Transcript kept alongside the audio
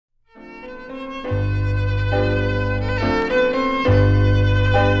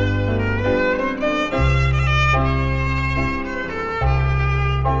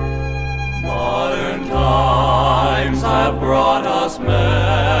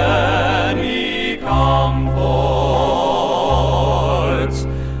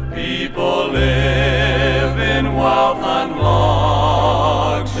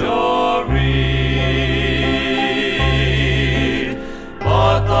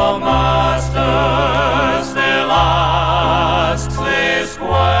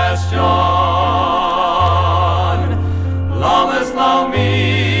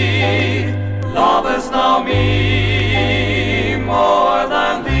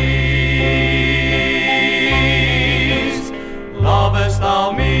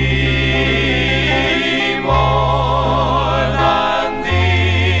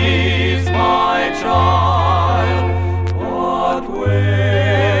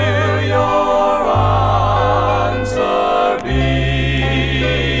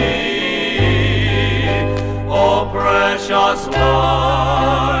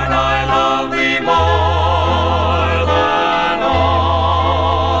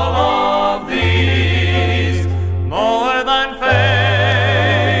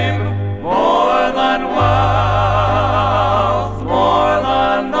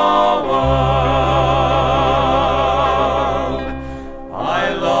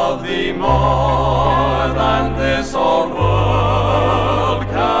love thee more than this old world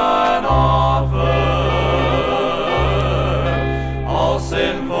can offer. All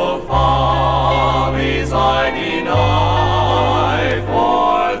sinful follies I deny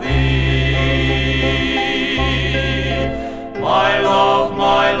for thee. My love,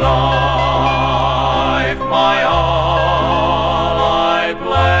 my life, my all, I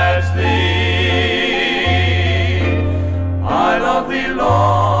pledge thee. I love thee,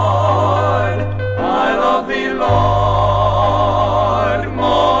 Lord, I love thee, Lord,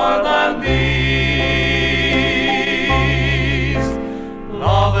 more than these.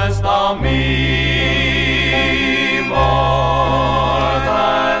 Lovest thou me more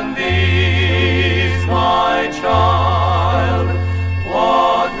than these, my child?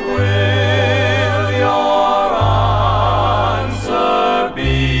 What will your answer be?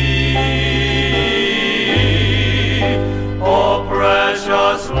 Oh,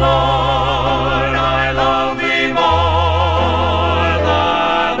 precious Lord, I love thee more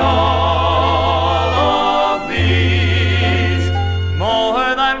than all of these,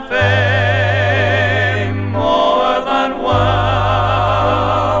 more than fame, more than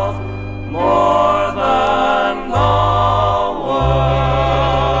wealth, more than the world.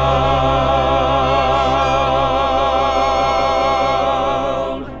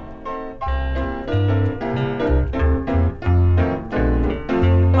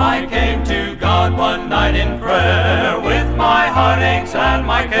 I came to God one night in prayer with my heartaches and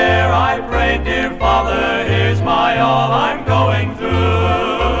my care. I prayed, dear Father, here's my all I'm going through.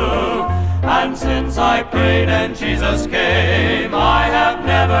 And since I prayed and Jesus came, I have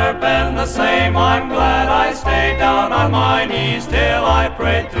never been the same. I'm glad I stayed down on my knees till I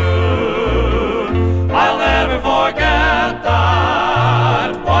prayed through. I'll never forget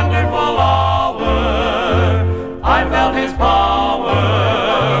that wonderful hour. I felt His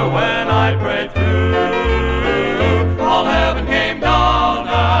power when I prayed through. All heaven came down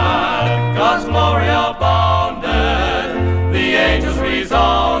and God's glory abounded. The angels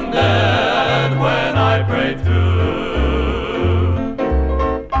resounded when I prayed through.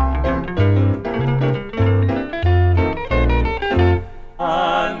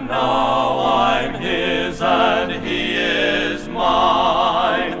 And now I'm His and He is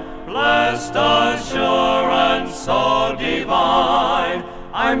mine. Blessed assurance so divine.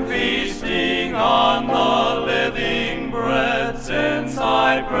 I'm feasting on the living bread since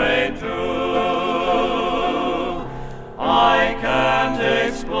I prayed through. I can't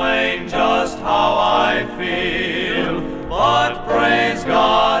explain just how I feel, but praise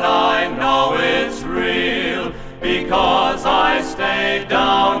God, I know it's real, because I stayed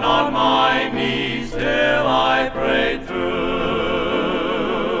down on my knees till I prayed through.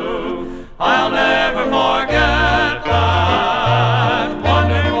 I'll never forget that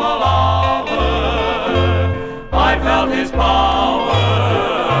wonderful hour. I felt His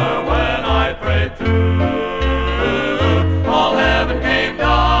power when I prayed through. All heaven came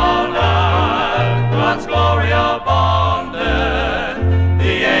down and God's glory abounded.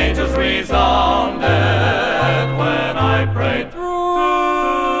 The angels resounded when I prayed through.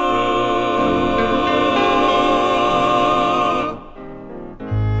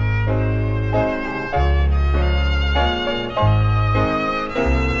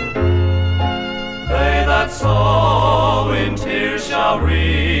 They that sow in tears shall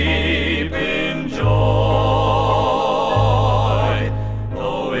reap in joy.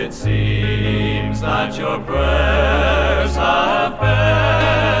 Though it seems that your prayers have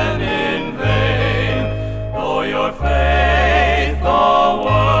been in vain, though your faith the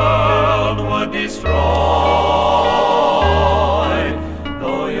world would destroy,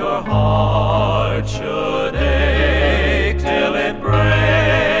 though your heart should ache till it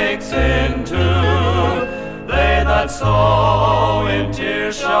breaks in two, they that sow in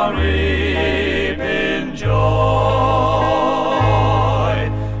tears shall reap in joy.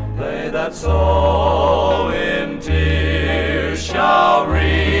 They that sow in tears shall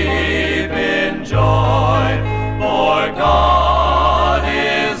reap in joy. For God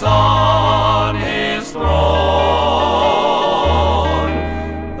is on His throne.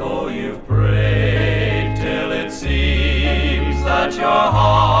 Though you've prayed till it seems that your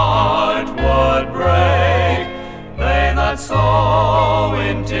heart would break, they that sow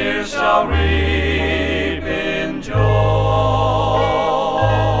in tears shall reap in joy.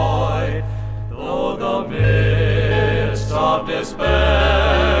 Though the mists of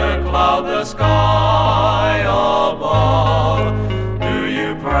despair cloud the sky above, do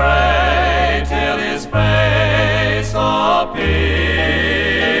you pray till His face appears?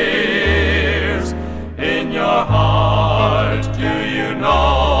 In your heart do you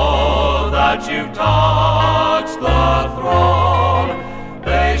know that you've touched the throne.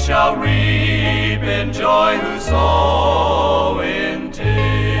 They shall reap in joy who sow in tears.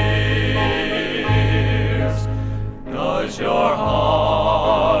 Does your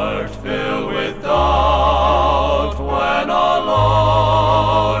heart fill with doubt when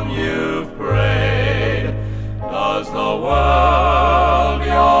alone you've prayed? Does the world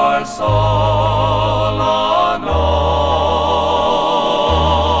your soul annoy?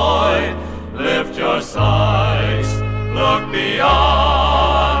 Lift your sights, look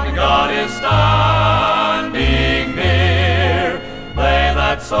beyond, God is standing near. They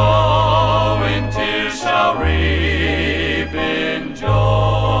that sow in tears shall reap in joy.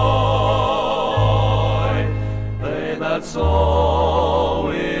 They that sow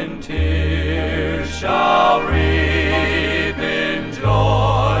in tears shall reap in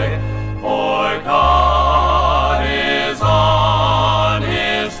joy. For God is on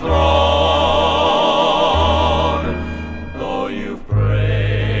his throne. Though you've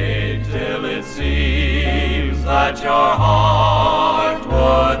prayed till it seems that your heart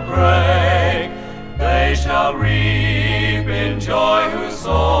would break, they shall reap in joy who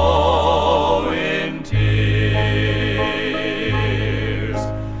sow in tears.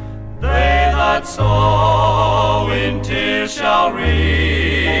 They that sow in tears shall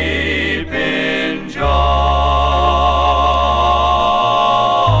reap in joy.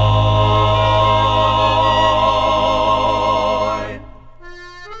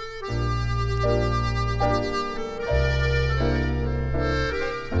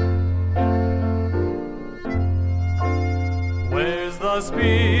 Where's the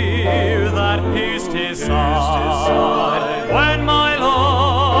spear that pierced his side when my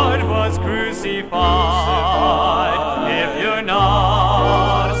Lord was crucified? If you're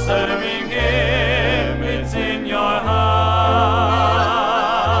not serving him, it's in your hands.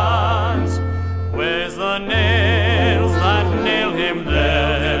 Where's the nails that nailed him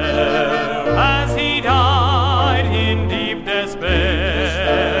there as he died in deep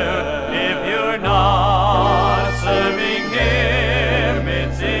despair? If you're not serving him,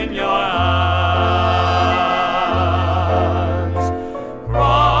 it's in your hands.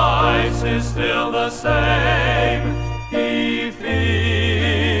 Christ is still the same. He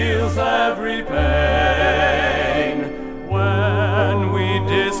feels every pain when we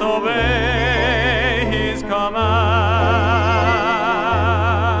disobey his commands.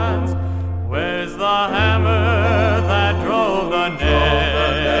 Where's the hammer that drove the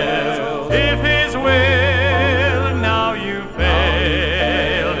nails? If his will now you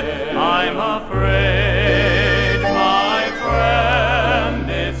failed, I'm afraid, my friend,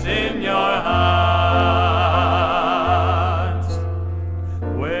 it's in your hands.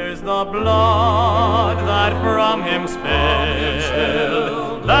 Where's the blood that from him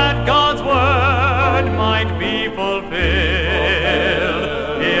spilled, that God's word might be fulfilled?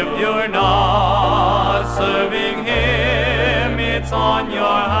 If you're not serving him, it's on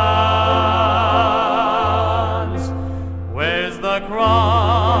your hands. Where's the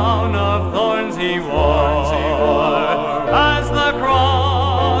crown of thorns he wore, as the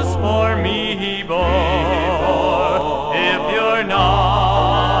cross for me he bore? If you're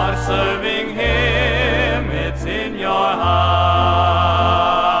not serving him, it's in your hands.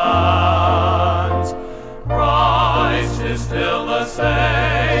 Christ is still the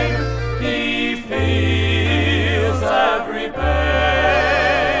same. He feels every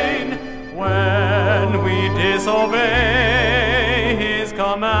pain when we disobey his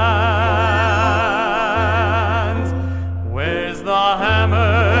commands. Where's the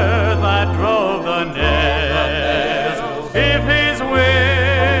hammer that drove the nails? If his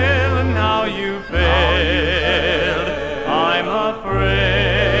will now you failed, I'm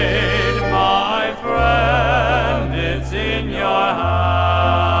afraid, my friend, it's in your hands.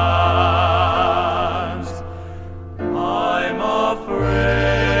 I'm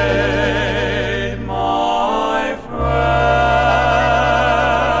afraid, my friend,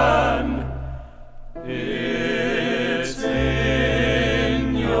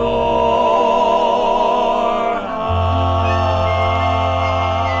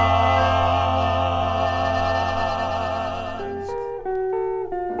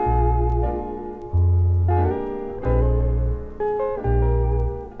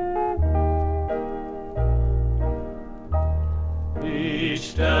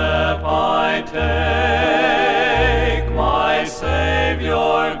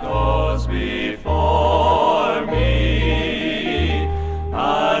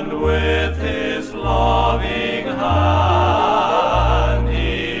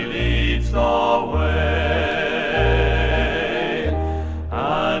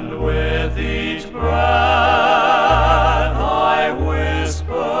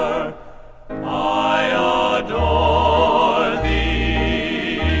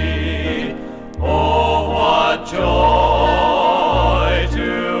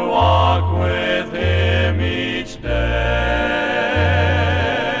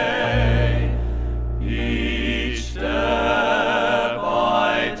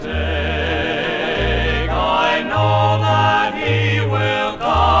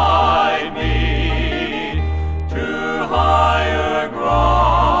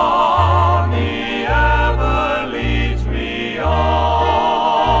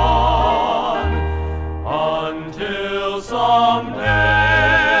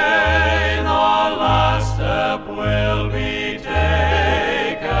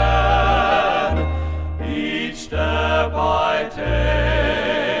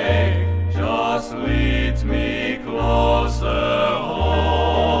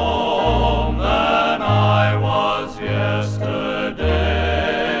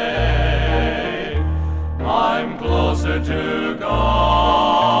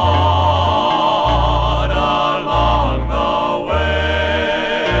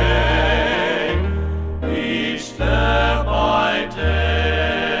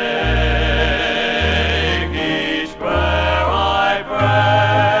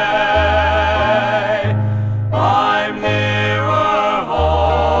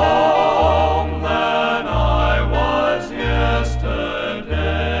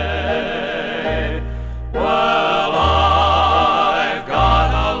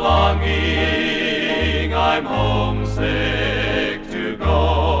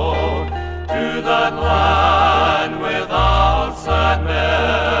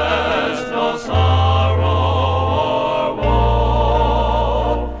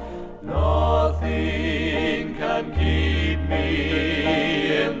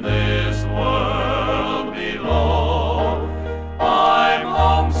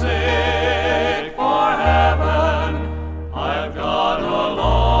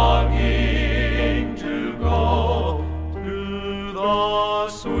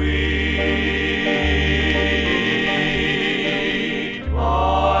 sweet.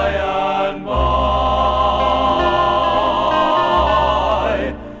 By and by,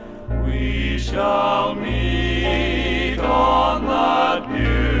 we shall meet on that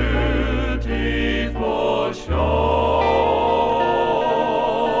beautiful shore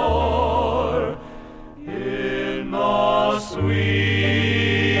in the sweet.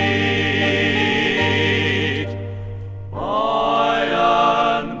 By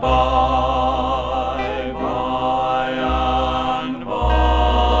and by, by and by,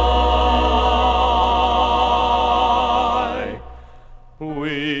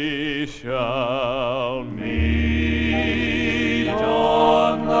 we shall meet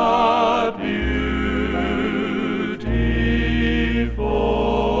on that beautiful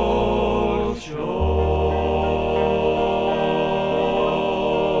shore.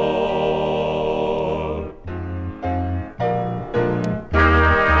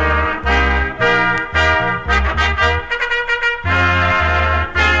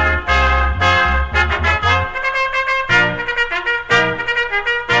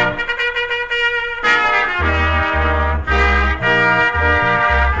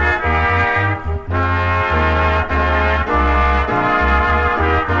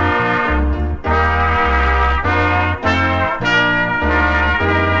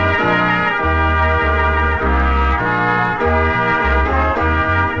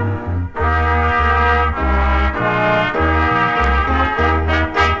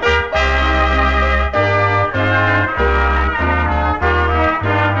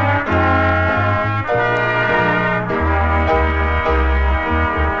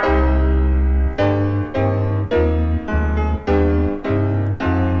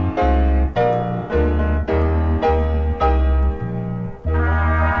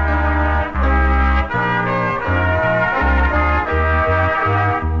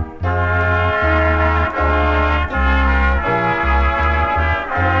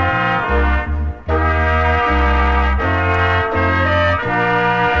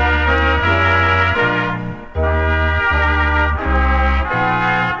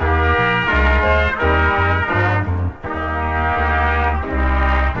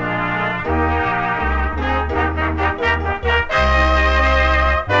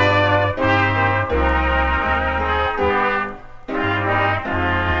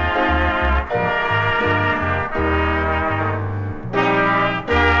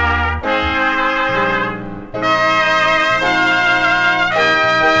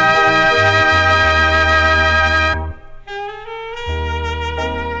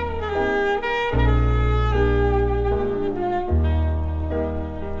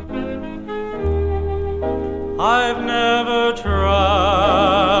 I've never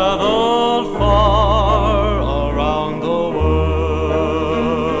traveled far around the world.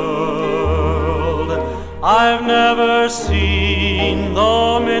 I've never seen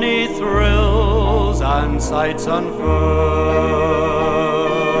the many thrills and sights unfurled,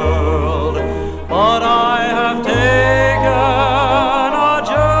 but I have taken a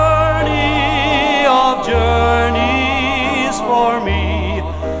journey of journeys for me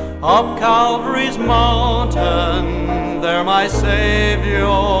up Calvary's mountain, there my Savior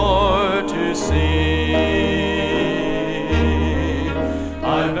to see.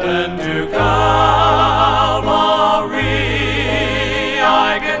 I've been to Calvary,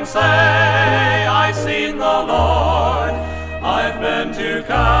 I can say I've seen the Lord. I've been to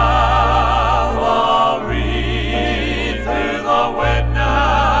Calvary through the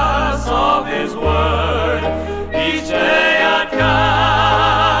witness of His word. Each day at Calvary,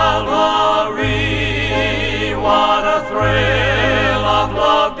 what a thrill of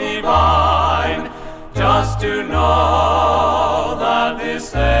love divine, just to know that this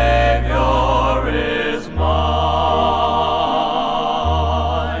Savior is mine.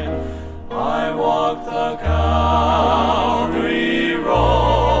 I walked the Calvary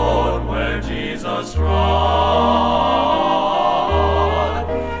road where Jesus trod.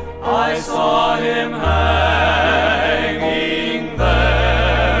 I saw Him hanging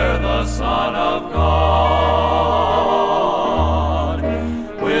there, the Son of God.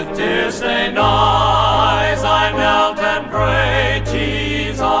 With tear-stained eyes I knelt and prayed,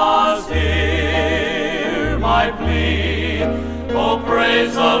 Jesus, hear my plea. Oh,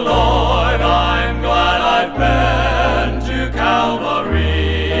 praise the Lord, I'm glad I've been to Calvary.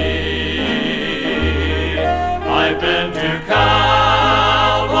 I've been to Calvary,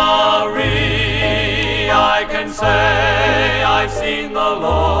 I can say I've seen the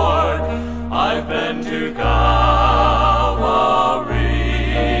Lord. I've been to Calvary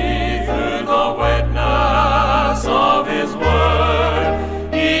through the witness of His word.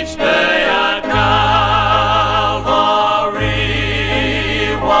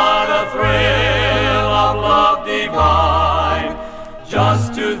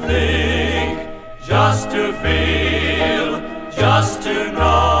 to think, just to feel, just to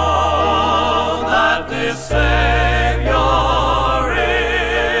know that this Savior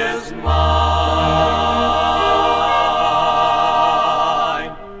is mine.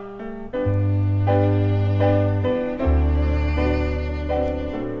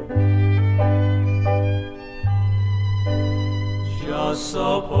 Just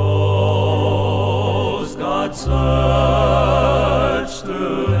suppose God searched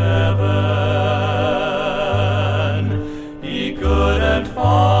through heaven, He couldn't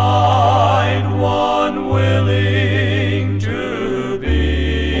find one willing to be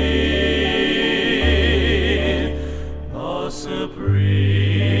the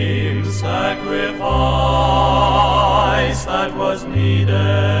supreme sacrifice that was needed,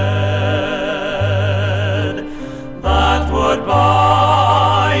 that would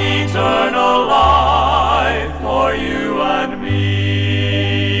buy eternal life for you and me.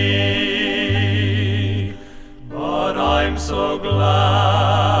 But I'm so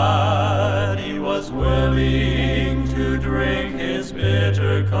glad He was willing to drink His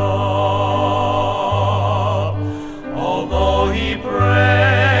bitter cup, although He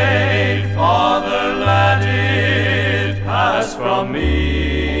prayed, Father, let it pass from me.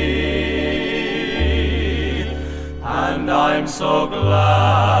 And I'm so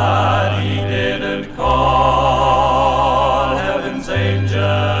glad He didn't call heaven's angels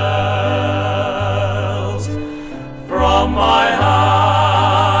from my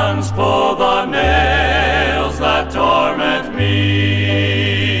hands, pull the nails that torment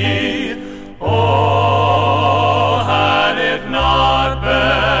me. Oh, had it not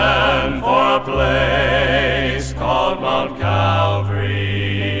been for a place called Mount Calvary,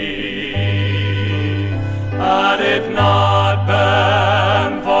 had it not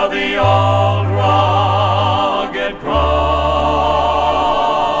been for the old rugged cross,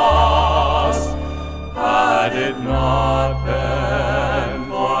 had it not been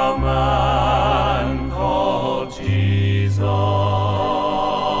for a man called Jesus,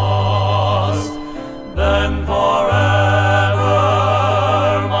 then forever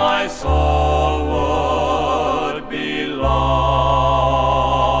my soul would be lost.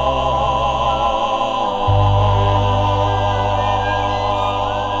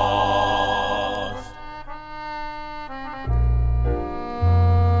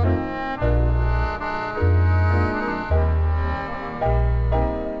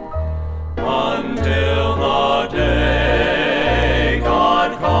 Until the day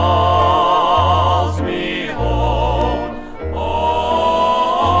God calls me home,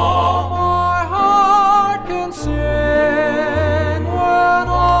 oh, my heart can sing when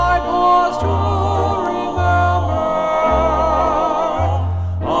I pause to remember.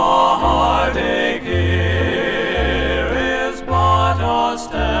 A heartache here is but a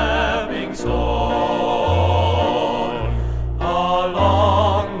stepping stone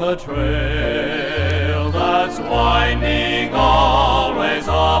along the trail that's winding always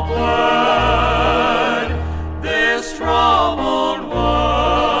upward. This troubled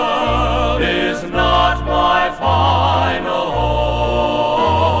world is not my final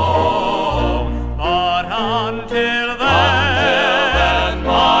home, but until then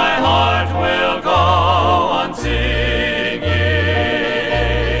my heart will go on singing.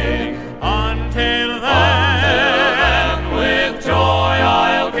 Until then, with joy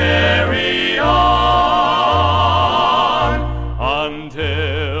I'll carry on,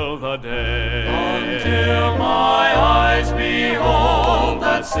 until the day, until my eyes behold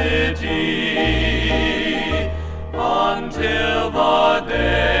that city, until the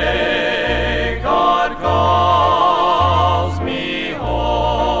day God calls me home.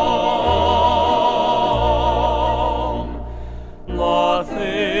 The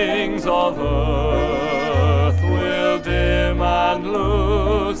things of earth will dim and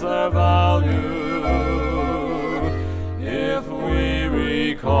lose their value if we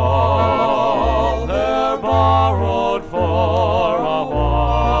recall they're borrowed for a while,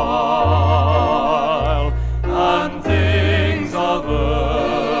 and things of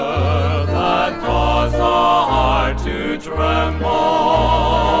earth that cause the heart to tremble,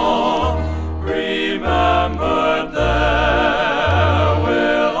 remembered there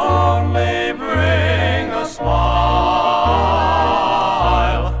will only bring a smile.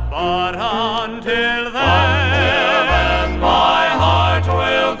 But until then my heart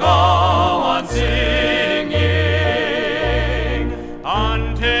will go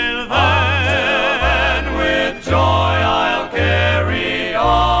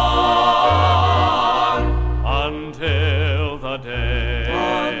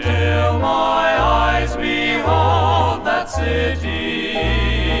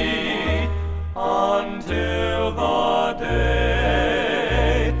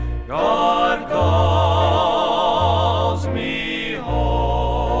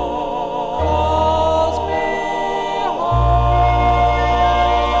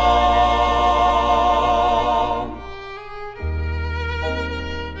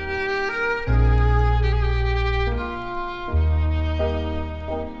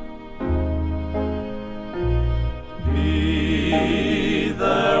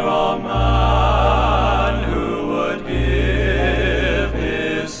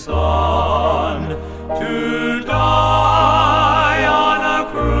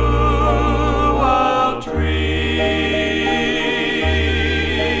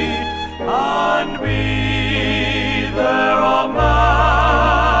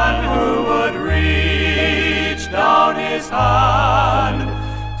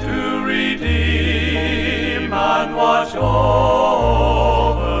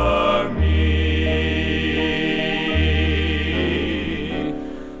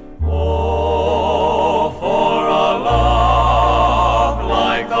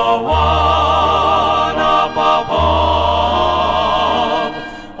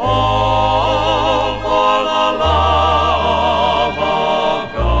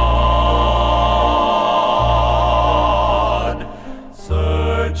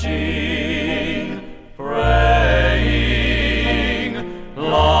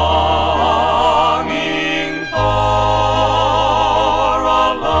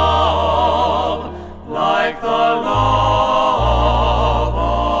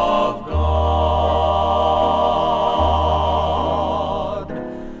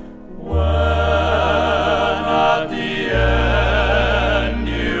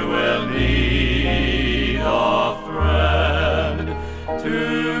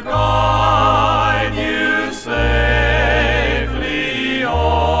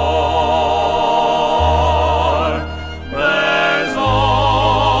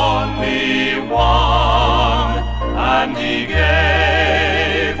and he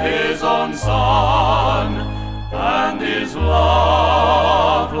gave his own Son, and his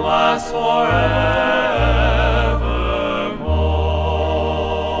love lasts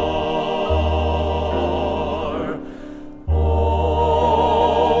forevermore.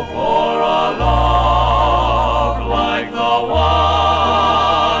 Oh, for a love like the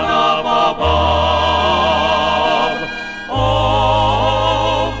one up above.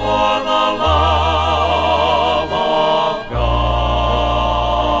 Oh, for the love of God.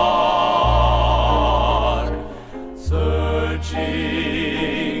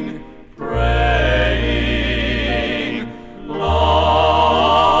 Searching, praying,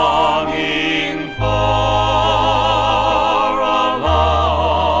 longing for a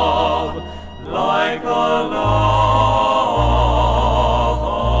love like the love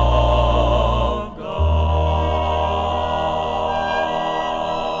of God.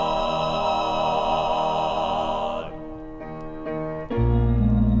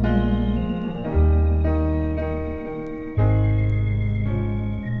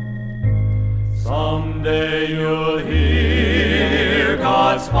 Someday you'll hear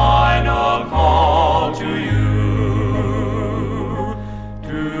God's final call to you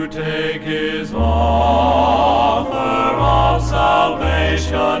to take his offer of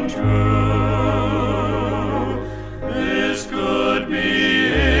salvation true. This could be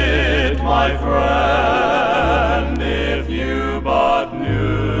it, my friend, if you but knew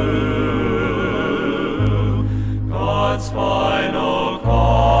God's final call,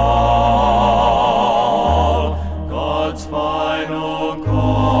 God's final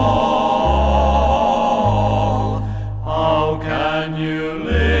call. How can you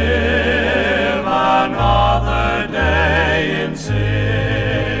live another day in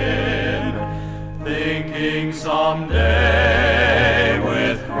sin, thinking someday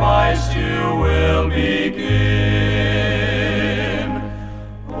with Christ you will begin?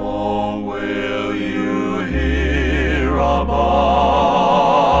 Oh, will you hear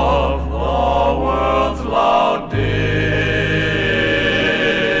above the world's loud din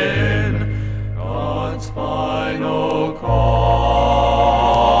God's final call,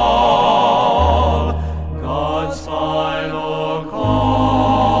 God's final call?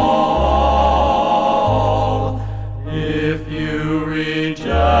 If you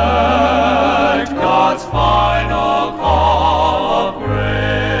reject